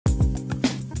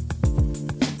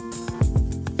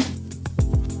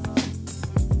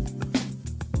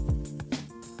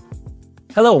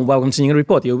Hello and welcome to Nikon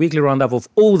Report, your weekly roundup of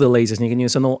all the latest Nikon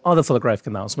news and all other photographic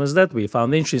announcements that we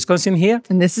found interesting. It's Konstantin here.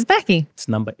 And this is Becky. It's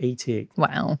number 88.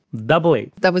 Wow. Double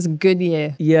 8. That was a good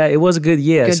year. Yeah, it was a good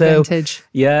year. Good vintage.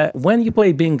 Yeah, when you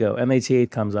play bingo and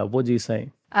 88 comes up, what do you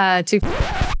say? I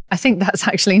think that's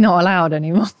actually not allowed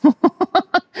anymore.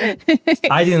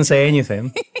 I didn't say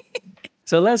anything.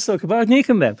 So let's talk about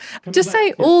Nikon then. Just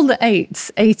say all the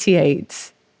 8s,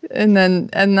 88. And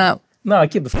that... No, I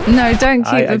keep the... No, don't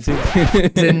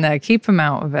keep the in there. Keep them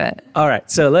out of it. All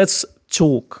right, so let's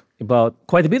talk about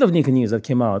quite a bit of Nikon news that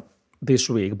came out this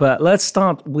week. But let's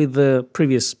start with the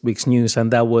previous week's news, and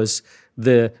that was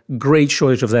the great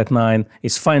shortage of Z9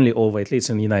 is finally over, at least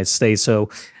in the United States. So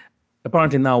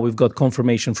apparently now we've got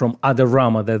confirmation from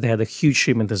Adorama that they had a huge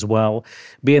shipment as well.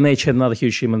 B&H had another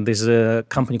huge shipment. There's a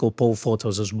company called Pole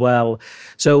Photos as well.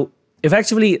 So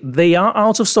effectively, they are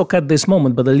out of stock at this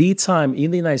moment, but the lead time in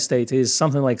the United States is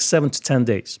something like 7 to 10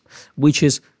 days, which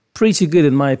is pretty good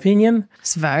in my opinion.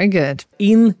 It's very good.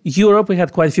 In Europe, we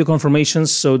had quite a few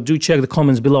confirmations, so do check the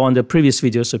comments below on the previous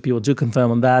video so people do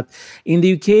confirm on that. In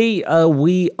the UK,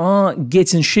 we are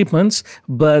getting shipments,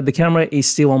 but the camera is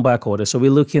still on back order, so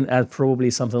we're looking at probably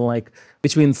something like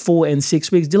between 4 and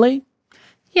 6 weeks delay.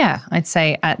 Yeah, I'd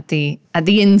say at the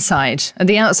inside. At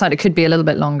the outside, it could be a little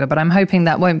bit longer, but I'm hoping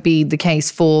that won't be the case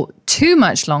for too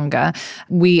much longer.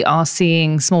 We are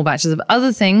seeing small batches of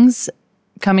other things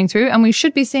coming through, and we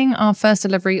should be seeing our first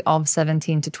delivery of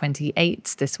 17 to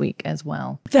 28s this week as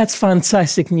well. That's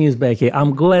fantastic news, Becky.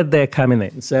 I'm glad they're coming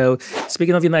in. So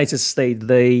speaking of United States,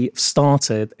 they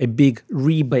started a big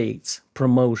rebate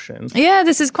promotion. Yeah,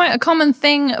 this is quite a common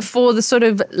thing for the sort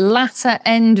of latter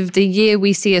end of the year.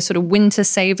 We see a sort of winter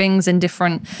savings in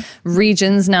different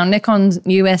regions. Now, Nikon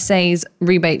USA's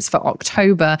rebates for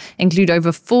October include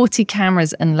over 40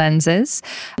 cameras and lenses.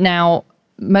 Now,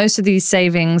 most of these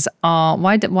savings are,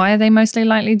 why are they mostly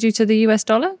likely due to the US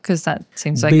dollar? Because that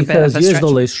seems like a bit of a stretch. Because US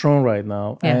dollar is strong right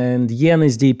now, and yen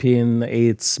is dipping.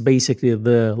 It's basically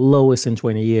the lowest in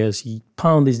 20 years.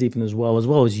 Pound is dipping as well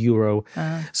as euro.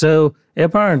 So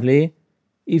apparently,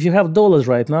 if you have dollars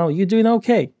right now, you're doing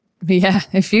okay. Yeah,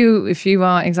 if you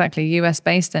are exactly US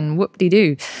based, then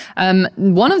whoop-de-doo.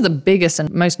 One of the biggest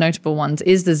and most notable ones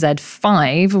is the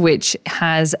Z5, which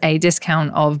has a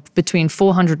discount of between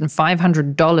 $400 and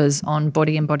 $500 on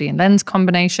body and lens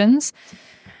combinations.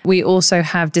 We also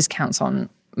have discounts on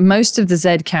most of the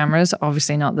Z cameras,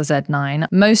 obviously not the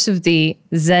Z9, most of the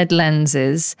Z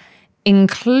lenses,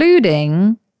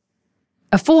 including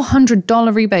a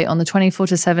 $400 rebate on the 24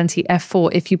 to 70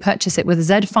 f4 if you purchase it with a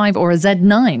Z5 or a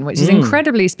Z9, which is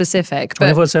incredibly specific.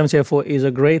 24 to 70 f4 is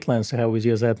a great lens to have with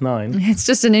your Z9. It's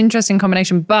just an interesting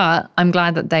combination, but I'm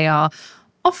glad that they are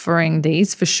offering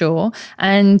these for sure.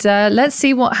 And let's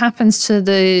see what happens to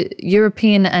the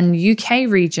European and UK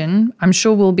region. I'm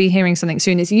sure we'll be hearing something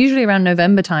soon. It's usually around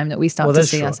November time that we start to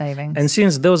see our savings. And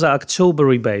since those are October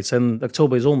rebates, and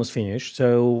October is almost finished,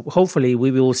 so hopefully we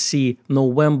will see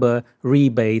November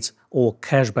rebates or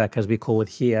cashback as we call it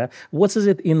here. What is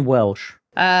it in Welsh?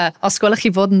 Os gwelwch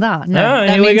chi fod yn dda. No,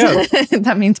 here we go.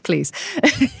 That means please.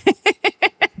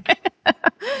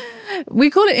 We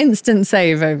call it instant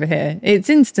save over here. It's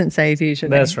instant save usually.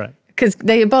 That's right. Because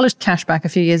they abolished cashback a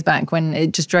few years back when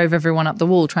it just drove everyone up the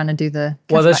wall trying to do the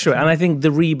cashback. Well, that's true. And I think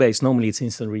the rebates, normally it's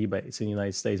instant rebates in the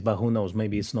United States, but who knows,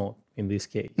 maybe it's not in this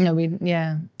case. No,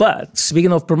 yeah. But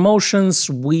speaking of promotions,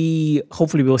 we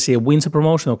hopefully will see a winter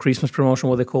promotion or Christmas promotion,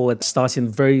 what they call it, starting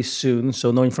very soon.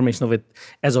 So no information of it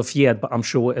as of yet, but I'm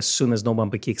sure as soon as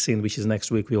November kicks in, which is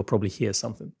next week, we'll probably hear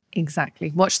something.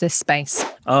 Exactly. Watch this space.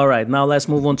 All right, now let's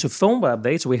move on to firmware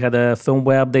updates. We had a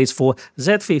firmware updates for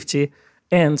Z50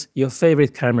 and your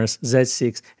favorite cameras,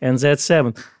 Z6 and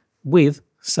Z7, with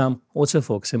some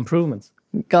autofocus improvements.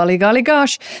 Golly, golly,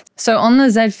 gosh. So on the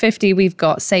Z50, we've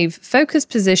got save focus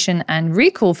position and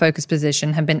recall focus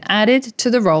position have been added to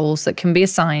the roles that can be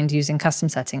assigned using custom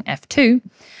setting F2.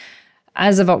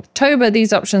 As of October,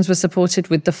 these options were supported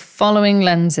with the following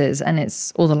lenses, and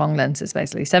it's all the long lenses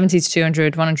basically, 70 to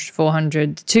 200, 100 to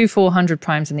 400, 2 400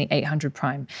 primes and the 800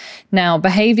 prime. Now,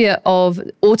 behavior of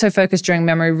autofocus during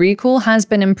memory recall has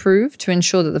been improved to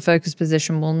ensure that the focus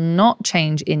position will not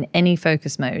change in any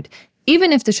focus mode,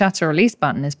 even if the shutter release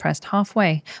button is pressed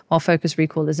halfway while focus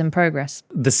recall is in progress.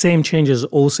 The same changes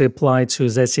also apply to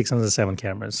Z6 and Z7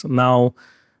 cameras. Now,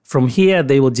 From here,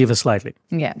 they will differ slightly.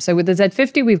 Yeah, so with the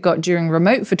Z50, we've got during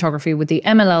remote photography with the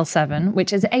MLL7,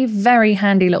 which is a very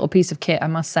handy little piece of kit, I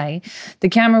must say. The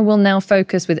camera will now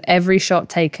focus with every shot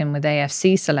taken with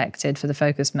AFC selected for the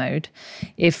focus mode,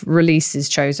 if release is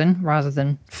chosen, rather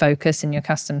than focus in your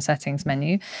custom settings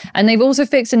menu. And they've also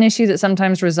fixed an issue that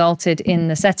sometimes resulted in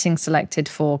the settings selected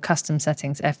for custom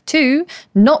settings F2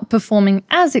 not performing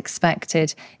as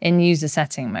expected in user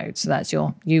setting mode. So that's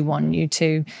your U1,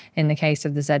 U2 in the case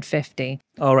of the Z50.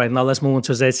 All right, now let's move on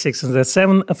to Z6 and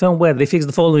Z7 firmware. They fixed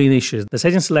the following issues. The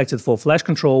settings selected for flash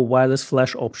control, wireless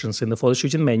flash options in the photo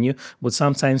shooting menu would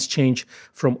sometimes change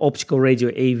from optical radio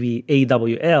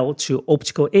AWL to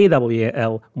optical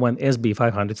AWL when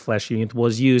SB500 flash unit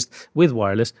was used with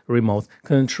wireless remote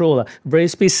controller. Very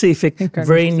specific,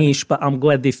 very niche, but I'm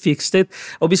glad they fixed it.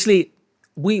 Obviously,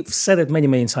 we've said it many,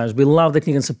 many times. We love that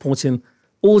Nikon supporting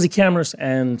all the cameras,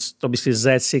 and obviously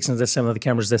Z6 and Z7 are the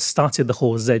cameras that started the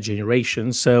whole Z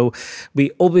generation. So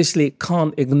we obviously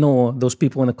can't ignore those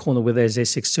people in the corner with their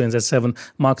Z6 II and Z7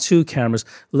 Mark II cameras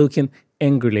looking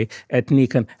angrily at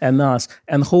Nikon and us.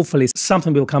 And hopefully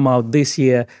something will come out this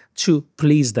year to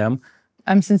please them.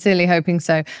 I'm sincerely hoping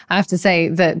so. I have to say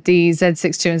that the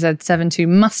Z6 II and Z7 II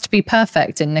must be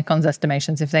perfect in Nikon's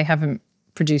estimations if they haven't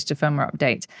produced a firmware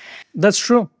update. That's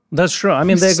true. That's true. I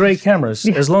mean, they're great cameras.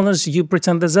 As long as you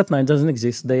pretend that Z9 doesn't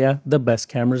exist, they are the best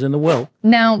cameras in the world.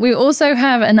 Now, we also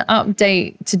have an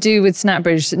update to do with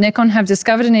Snapbridge. Nikon have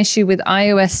discovered an issue with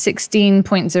iOS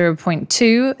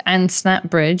 16.0.2 and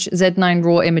Snapbridge. Z9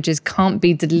 RAW images can't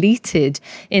be deleted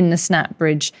in the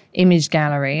Snapbridge image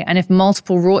gallery. And if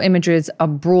multiple RAW images are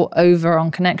brought over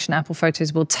on connection, Apple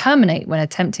Photos will terminate when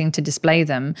attempting to display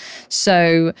them.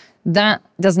 So that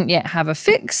doesn't yet have a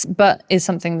fix, but is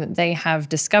something that they have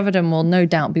discovered and will no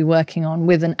doubt be working on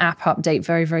with an app update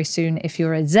very, very soon. If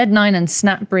you're a Z9 and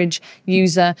Snapbridge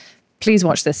user, please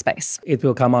watch this space. It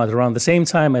will come out around the same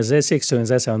time as Z6 II and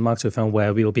Z7 Mark II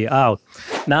firmware will be out.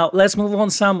 Now, let's move on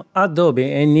some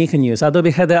Adobe and Nikon news. Adobe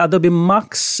had the Adobe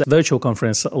Max virtual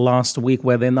conference last week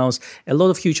where they announced a lot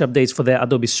of huge updates for their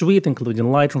Adobe suite, including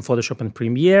Lightroom, Photoshop, and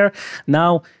Premiere.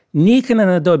 Now, Nikon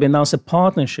and Adobe announced a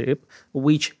partnership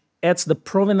which adds the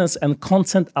provenance and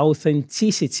content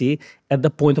authenticity at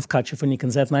the point of capture for Nikon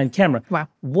Z9 camera. Wow.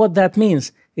 What that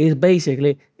means is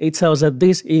basically it tells that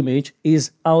this image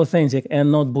is authentic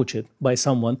and not butchered by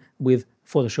someone with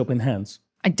Photoshop in hands.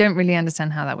 I don't really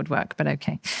understand how that would work, but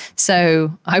okay.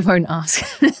 So I won't ask.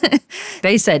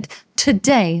 They said,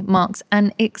 today marks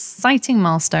an exciting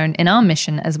milestone in our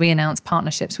mission as we announce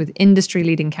partnerships with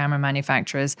industry-leading camera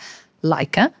manufacturers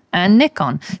Leica and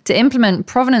Nikon to implement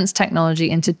provenance technology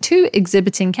into two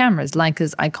exhibiting cameras,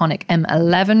 Leica's iconic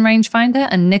M11 rangefinder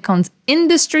and Nikon's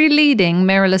industry-leading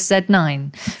mirrorless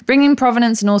Z9, bringing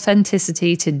provenance and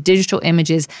authenticity to digital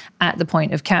images at the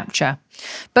point of capture.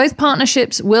 Both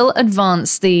partnerships will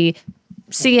advance the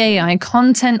CAI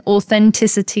Content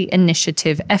Authenticity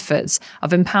Initiative efforts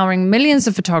of empowering millions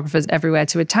of photographers everywhere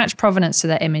to attach provenance to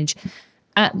their image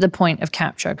at the point of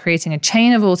capture, creating a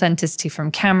chain of authenticity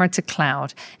from camera to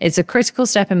cloud. It's a critical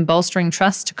step in bolstering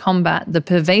trust to combat the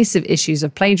pervasive issues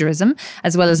of plagiarism,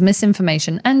 as well as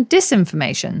misinformation and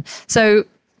disinformation. So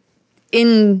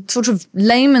in sort of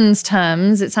layman's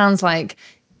terms, it sounds like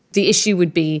the issue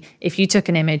would be if you took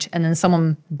an image and then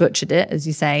someone butchered it, as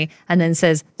you say, and then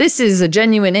says, this is a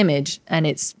genuine image, and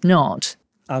it's not.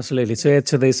 Absolutely. To add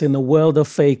to this, in the world of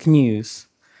fake news,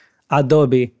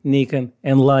 Adobe, Nikon,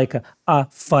 and Leica are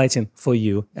fighting for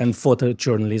you and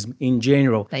photojournalism in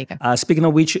general. There you go. Speaking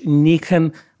of which,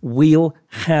 Nikon will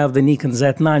have the Nikon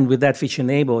Z9 with that feature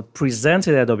enabled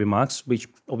presented at Adobe Max, which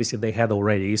obviously they had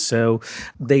already. So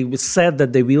they said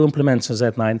that they will implement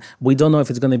Z9. We don't know if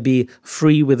it's going to be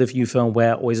free with a new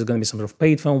firmware, or is it going to be some sort of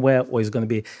paid firmware, or is it going to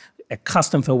be a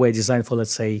custom firmware designed for,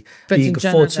 let's say, big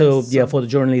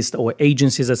photojournalists or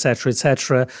agencies,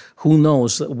 etc., Who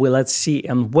knows? Well, let's see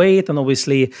and wait. And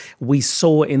obviously, we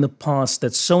saw in the past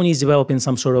that Sony is developing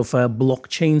some sort of a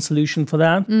blockchain solution for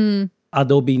that.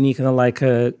 Adobe, Nikon are like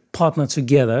a partner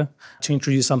together to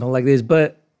introduce something like this.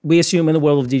 But we assume in the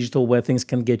world of digital where things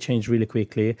can get changed really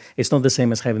quickly, it's not the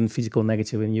same as having physical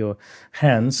negative in your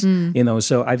hands.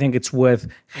 So I think it's worth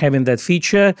having that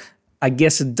feature. I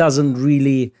guess it doesn't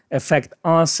really affect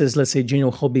us as, let's say,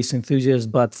 general hobbyist enthusiasts,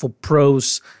 but for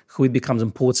pros who it becomes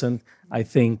important, I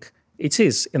think it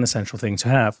is an essential thing to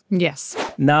have. Yes.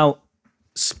 Now,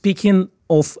 speaking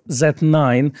of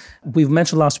Z9, we've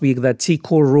mentioned last week that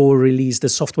T-Core Raw released the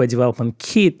software development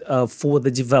kit for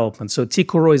the development. So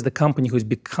T-Core Raw is the company who's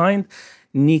behind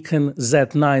Nikon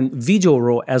Z9 Video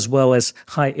RAW as well as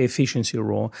High Efficiency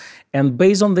RAW. And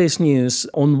based on this news,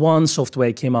 On One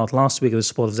software came out last week with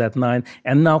support of Z9,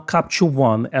 and now Capture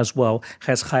One as well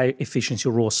has High Efficiency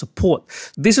RAW support.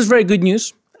 This is very good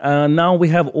news. Now we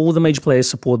have all the major players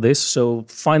support this, so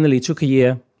finally it took a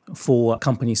year for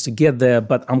companies to get there,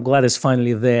 but I'm glad it's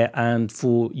finally there. And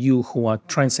for you who are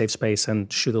trying to save space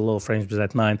and shoot a low frames with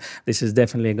Z9, this is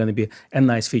definitely going to be a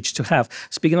nice feature to have.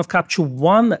 Speaking of Capture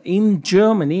One, in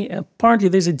Germany, apparently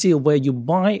there's a deal where you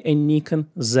buy a Nikon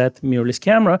Z mirrorless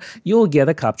camera, you'll get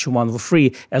a Capture One for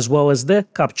free, as well as the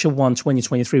Capture One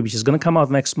 2023, which is going to come out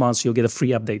next month, so you'll get a free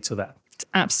update to that.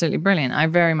 Absolutely brilliant. I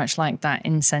very much like that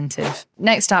incentive.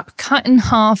 Next up, cut in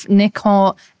half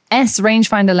Nikon S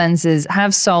rangefinder lenses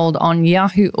have sold on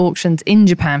Yahoo auctions in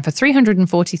Japan for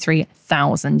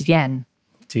 343,000 yen.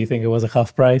 Do you think it was a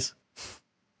half price?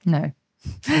 No.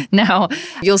 Now,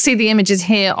 you'll see the images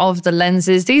here of the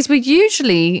lenses. These were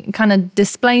usually kind of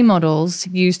display models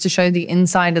used to show the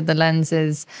inside of the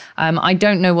lenses. I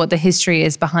don't know what the history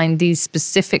is behind these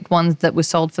specific ones that were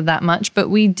sold for that much, but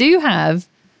we do have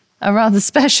a rather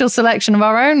special selection of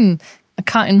our own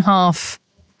cut in half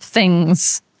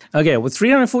things. Okay, with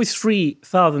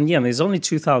 343,000 yen, it's only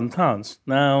 2,000 pounds.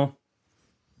 Now,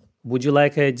 would you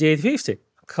like a Z50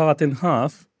 cut in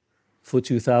half for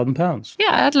 2,000 pounds?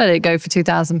 Yeah, I'd let it go for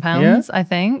 2,000 pounds, I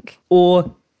think.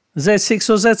 Or Z6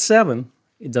 or Z7.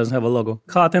 It doesn't have a logo.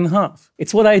 Cut in half.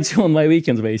 It's what I do on my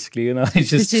weekends, basically. You know, it's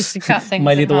just cut things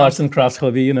my in little half. arts and crafts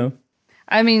hobby. You know.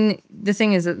 I mean, the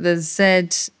thing is that the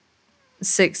Z6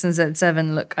 and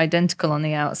Z7 look identical on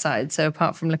the outside. So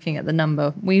apart from looking at the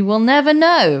number, we will never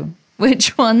know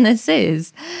which one this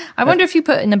is. I wonder if you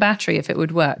put in a battery, if it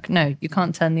would work. No, you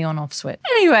can't turn the on-off switch.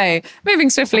 Anyway, moving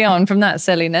swiftly on from that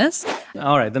silliness.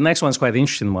 All right, the next one's quite an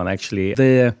interesting one, actually.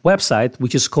 The website,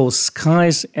 which is called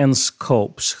Skies and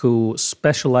Scopes, who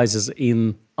specializes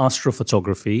in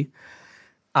astrophotography,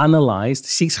 analyzed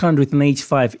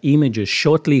 685 images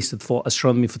shortlisted for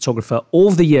Astronomy Photographer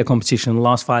of the Year competition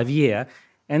last 5 years,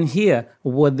 and here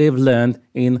what they've learned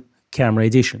in Camera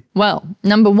Edition. Well,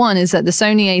 number one is that the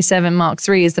Sony A7 Mark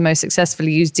III is the most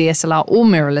successfully used DSLR or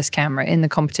mirrorless camera in the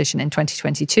competition in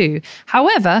 2022.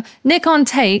 However, Nikon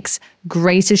takes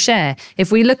greater share.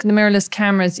 If we look at the mirrorless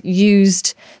cameras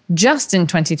used just in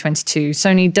 2022,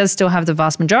 Sony does still have the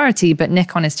vast majority, but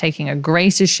Nikon is taking a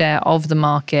greater share of the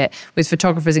market, with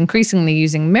photographers increasingly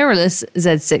using mirrorless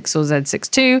Z6 or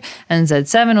Z6 II and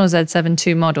Z7 or Z7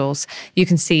 II models. You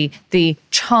can see the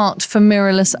chart for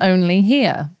mirrorless only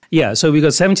here. Yeah, so we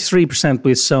got 73%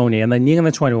 with Sony, and then Nikon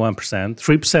at 21%,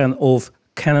 3% of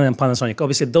Canon and Panasonic.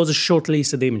 Obviously, those are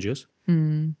shortlisted images.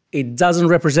 It doesn't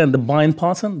represent the buying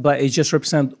pattern, but it just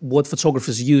represents what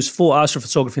photographers use for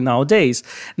astrophotography nowadays.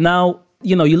 Now,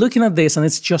 you know, you're looking at this, and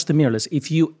it's just a mirrorless. If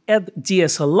you add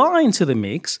DSLR into the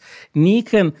mix,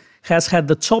 Nikon has had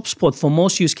the top spot for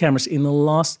most used cameras in the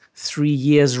last 3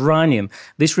 years running.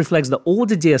 This reflects that all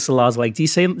the DSLRs like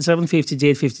D750,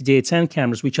 D850, D810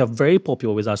 cameras, which are very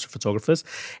popular with astrophotographers,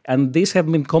 and these have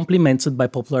been complemented by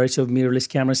popularity of mirrorless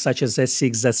cameras such as Z6,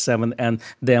 Z7, and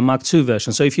their Mark II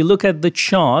version. So if you look at the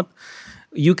chart,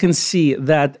 you can see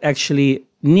that actually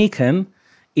Nikon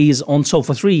is on top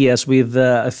for 3 years with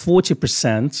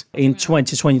 40% in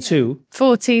 2022.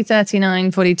 40,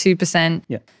 39, 42%.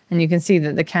 Yeah. And you can see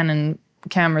that the Canon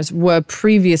cameras were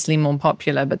previously more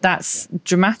popular, but that's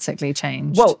dramatically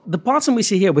changed. Well, the pattern we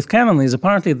see here with Canon is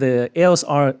apparently the EOS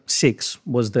R6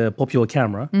 was the popular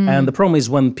camera. And the problem is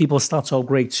when people start to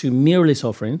upgrade to mirrorless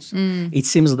offerings, it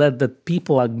seems that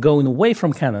people are going away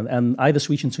from Canon and either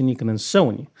switching to Nikon and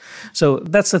Sony. So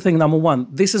that's the thing, number one.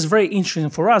 This is very interesting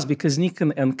for us because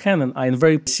Nikon and Canon are in a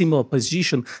very similar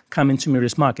position coming to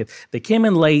mirrorless market. They came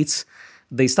in late.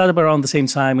 They started around the same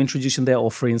time, introducing their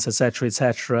offerings, etc.,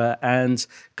 etc. And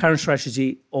current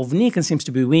strategy of Nikon seems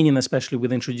to be winning, especially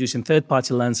with introducing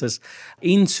third-party lenses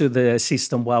into the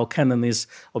system, while Canon is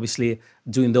obviously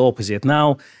doing the opposite.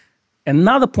 Now,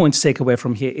 another point to take away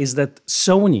from here is that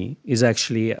Sony is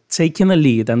actually taking a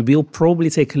lead and will probably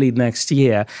take a lead next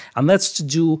year. And that's to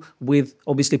do with,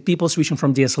 obviously, people switching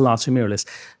from DSLR to mirrorless.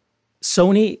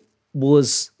 Sony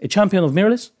was a champion of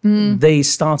mirrorless. They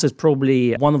started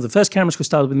probably one of the first cameras who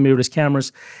started with mirrorless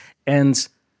cameras. And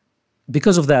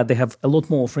because of that, they have a lot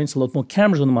more offerings, a lot more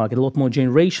cameras on the market, a lot more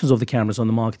generations of the cameras on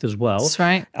the market as well. That's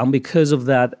right. And because of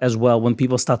that as well, when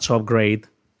people start to upgrade,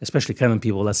 especially Canon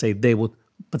people, let's say, they would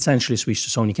potentially switch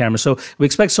to Sony cameras. So we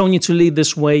expect Sony to lead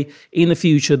this way in the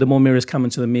future, the more mirrors come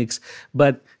into the mix.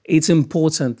 But it's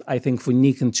important, I think, for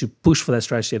Nikon to push for that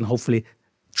strategy and hopefully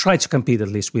try to compete at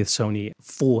least with Sony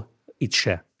for its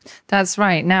share. That's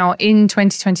right. Now, in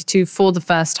 2022, for the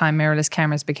first time, mirrorless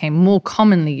cameras became more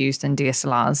commonly used than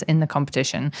DSLRs in the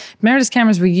competition. Mirrorless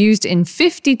cameras were used in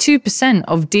 52%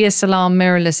 of DSLR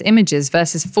mirrorless images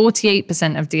versus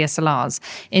 48% of DSLRs.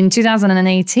 In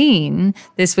 2018,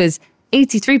 this was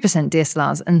 83%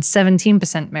 DSLRs and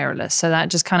 17% mirrorless. So that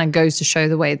just kind of goes to show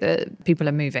the way that people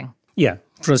are moving. Yeah,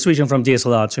 switching from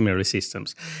DSLR to mirrorless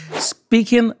systems.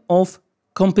 Speaking of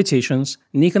competitions,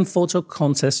 Nikon Photo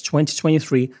Contest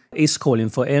 2023 is calling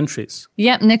for entries.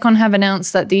 Yep, Nikon have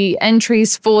announced that the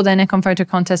entries for their Nikon Photo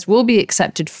Contest will be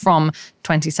accepted from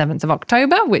 27th of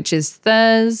October, which is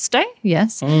Thursday,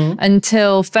 yes,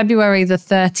 until February the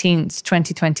 13th,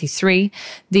 2023.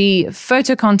 The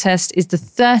photo contest is the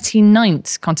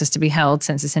 39th contest to be held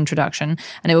since its introduction,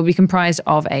 and it will be comprised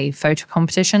of a photo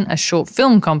competition, a short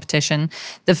film competition.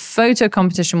 The photo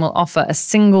competition will offer a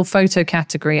single photo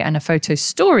category and a photo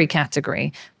story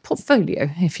category, portfolio,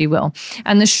 if you will.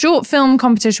 And the short film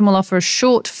competition will offer a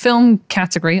short film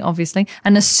category, obviously,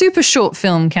 and a super short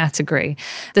film category.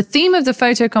 The theme of the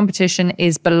photo competition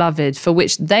is Beloved, for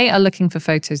which they are looking for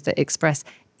photos that express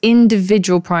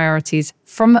individual priorities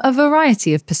from a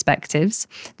variety of perspectives.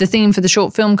 The theme for the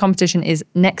short film competition is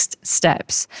Next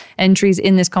Steps. Entries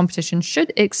in this competition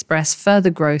should express further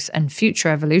growth and future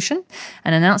evolution.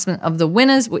 An announcement of the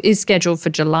winners is scheduled for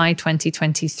July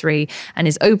 2023 and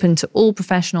is open to all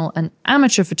professional and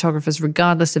amateur photographers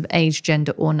regardless of age,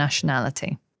 gender or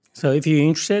nationality. So if you're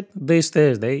interested, this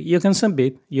Thursday, you can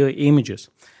submit your images.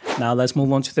 Now let's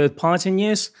move on to third-party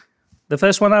news. The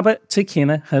first one up,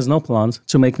 Kochkin has no plans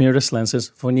to make mirrorless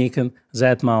lenses for Nikon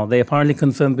Z9. They apparently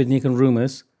confirmed with Nikon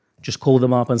rumors, just call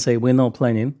them up and say, we're not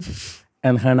planning,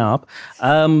 and hang up.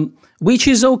 Which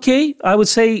is okay. I would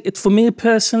say, for me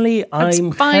personally,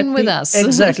 I'm fine happy. with us.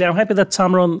 Exactly. I'm happy that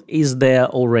Tamron is there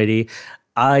already.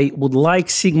 I would like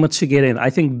Sigma to get in. I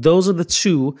think those are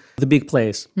the big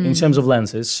players in terms of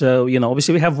lenses. So,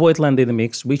 obviously we have Voigtland in the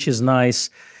mix, which is nice.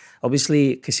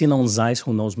 Obviously, Casino and Zeiss,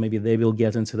 who knows, maybe they will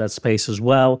get into that space as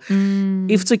well.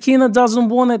 If Kochkin doesn't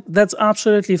want it, that's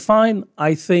absolutely fine.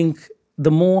 I think the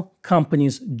more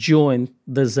companies join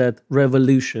the Z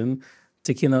revolution,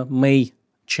 Kochkin may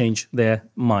change their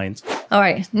minds. All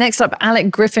right, next up, Alec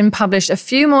Griffin published a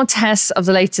few more tests of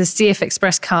the latest CF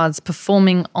Express cards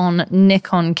performing on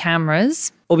Nikon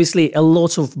cameras. Obviously, a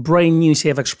lot of brand new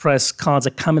CF Express cards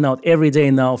are coming out every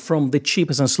day now, from the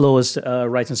cheapest and slowest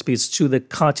writing speeds to the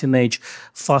cutting-edge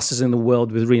fastest in the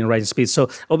world with reading and writing speeds. So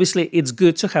obviously, it's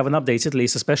good to have an updated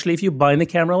list, especially if you're buying a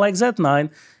camera like Z9,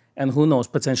 and who knows,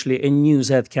 potentially a new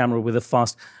Z camera with a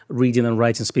fast reading and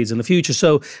writing speeds in the future.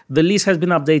 So the list has been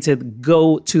updated.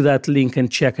 Go to that link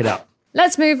and check it out.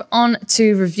 Let's move on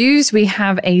to reviews. We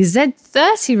have a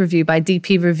Z30 review by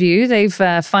DP Review. They've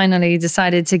finally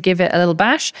decided to give it a little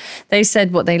bash. They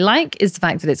said what they like is the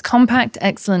fact that it's compact,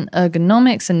 excellent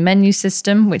ergonomics and menu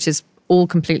system, which is all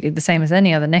completely the same as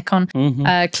any other Nikon.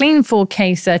 Clean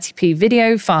 4K 30p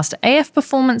video, fast AF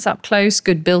performance up close,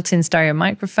 good built-in stereo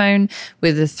microphone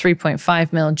with a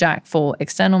 3.5mm jack for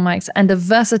external mics, and a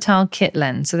versatile kit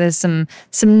lens. So there's some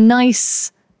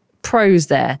nice pros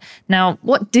there. Now,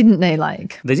 what didn't they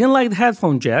like? They didn't like the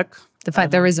headphone jack. The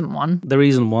fact there isn't one. There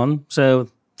isn't one. So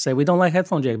say we don't like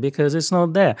headphone jack because it's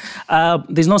not there.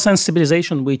 There's no sense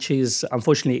stabilization, which is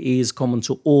unfortunately is common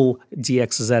to all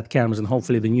DXZ cameras, and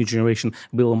hopefully the new generation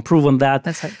will improve on that.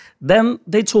 That's right. Then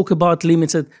they talk about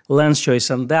limited lens choice,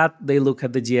 and that they look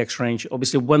at the DX range.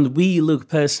 Obviously, when we look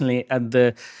personally at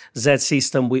the Z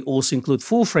system, we also include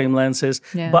full frame lenses,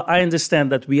 but I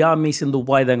understand that we are missing the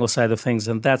wide angle side of things,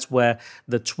 and that's where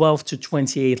the 12 to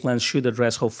 28 lens should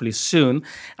address hopefully soon.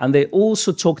 And they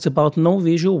also talked about no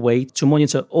visual way to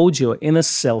monitor audio in a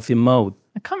selfie mode.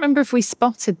 I can't remember if we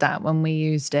spotted that when we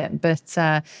used it, but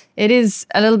it is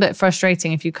a little bit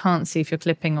frustrating if you can't see if you're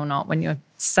clipping or not when you're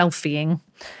selfieing.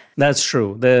 That's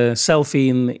true. The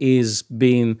selfieing is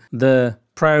being the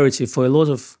priority for a lot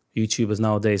of YouTubers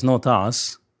nowadays, not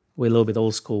us. We're a little bit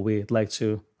old school. We'd like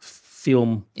to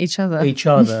film each other,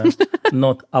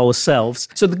 not ourselves.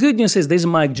 So the good news is there's a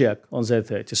mic jack on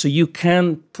Z30. So you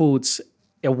can put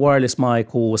a wireless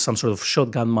mic or some sort of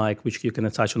shotgun mic, which you can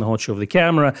attach on the hot shoe of the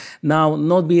camera. Now,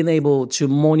 not being able to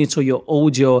monitor your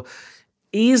audio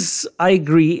is, I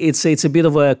agree, it's a bit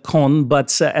of a con,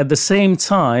 but at the same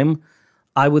time,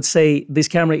 I would say this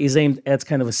camera is aimed at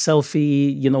kind of a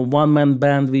selfie, one-man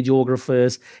band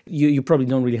videographers. You probably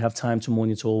don't really have time to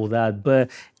monitor all that,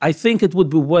 but I think it would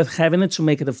be worth having it to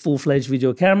make it a full-fledged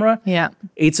video camera. Yeah.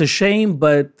 It's a shame,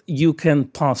 but you can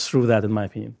pass through that, in my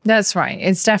opinion. That's right.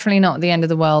 It's definitely not the end of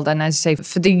the world. And as you say,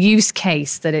 for the use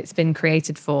case that it's been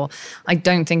created for, I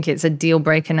don't think it's a deal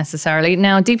breaker necessarily.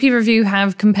 Now, DP Review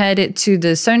have compared it to the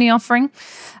Sony offering.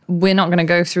 We're not going to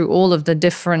go through all of the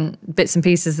different bits and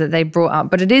pieces that they brought up,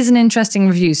 but it is an interesting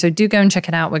review. So do go and check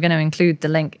it out. We're going to include the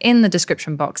link in the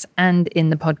description box and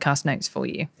in the podcast notes for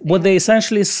you. What they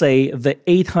essentially say, the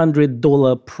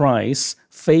 $800 price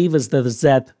favors the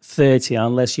Z30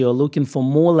 unless you're looking for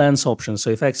more lens options. So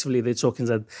effectively, they're talking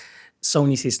that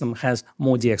Sony system has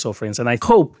more DX offerings, and I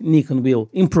hope Nikon will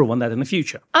improve on that in the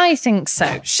future. I think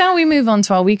so. Shall we move on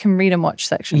to our week and read and watch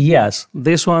section? Yes,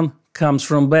 this one comes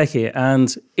from Becky,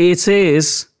 and it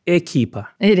is a keeper.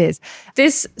 It is.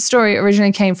 This story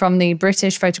originally came from the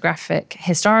British Photographic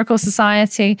Historical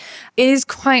Society. It is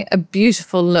quite a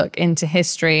beautiful look into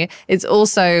history. It's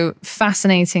also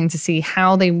fascinating to see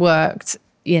how they worked,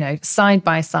 side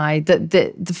by side.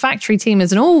 The factory team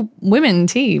is an all-women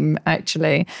team,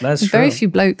 actually. That's true. Very few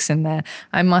blokes in there,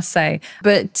 I must say.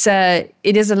 But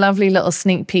it is a lovely little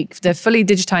sneak peek. They're fully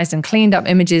digitized and cleaned up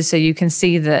images, so you can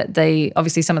see that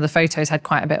obviously some of the photos had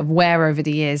quite a bit of wear over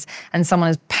the years, and someone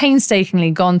has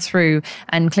painstakingly gone through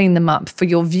and cleaned them up for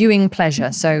your viewing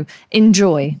pleasure. So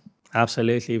enjoy.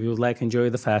 Absolutely. If you would like to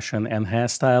enjoy the fashion and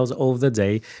hairstyles of the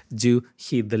day, do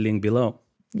hit the link below.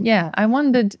 Yeah, I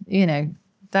wondered,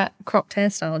 that cropped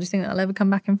hairstyle, do you think that'll ever come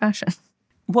back in fashion?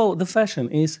 Well, the fashion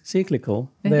is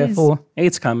cyclical, therefore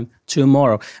it's coming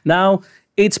tomorrow. Now,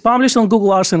 it's published on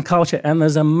Google Arts and Culture, and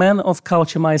as a man of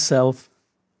culture myself,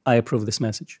 I approve this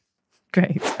message.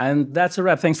 Great. And that's a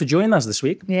wrap. Thanks for joining us this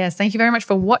week. Yes, thank you very much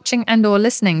for watching and or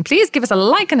listening. Please give us a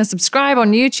like and a subscribe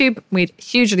on YouTube. We'd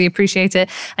hugely appreciate it.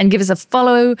 And give us a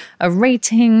follow, a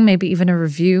rating, maybe even a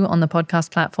review on the podcast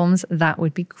platforms. That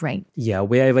would be great. Yeah,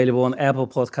 we are available on Apple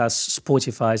Podcasts,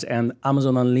 Spotify, and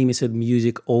Amazon Unlimited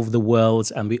Music of the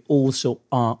world. And we also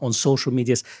are on social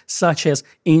medias such as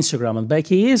Instagram. And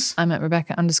Becky is? I'm at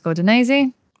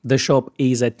Rebecca_Denese. The shop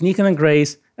is at Nikon and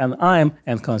Grace. And I'm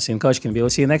Konstantin Kochkin. We will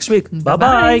see you next week.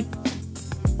 Bye-bye.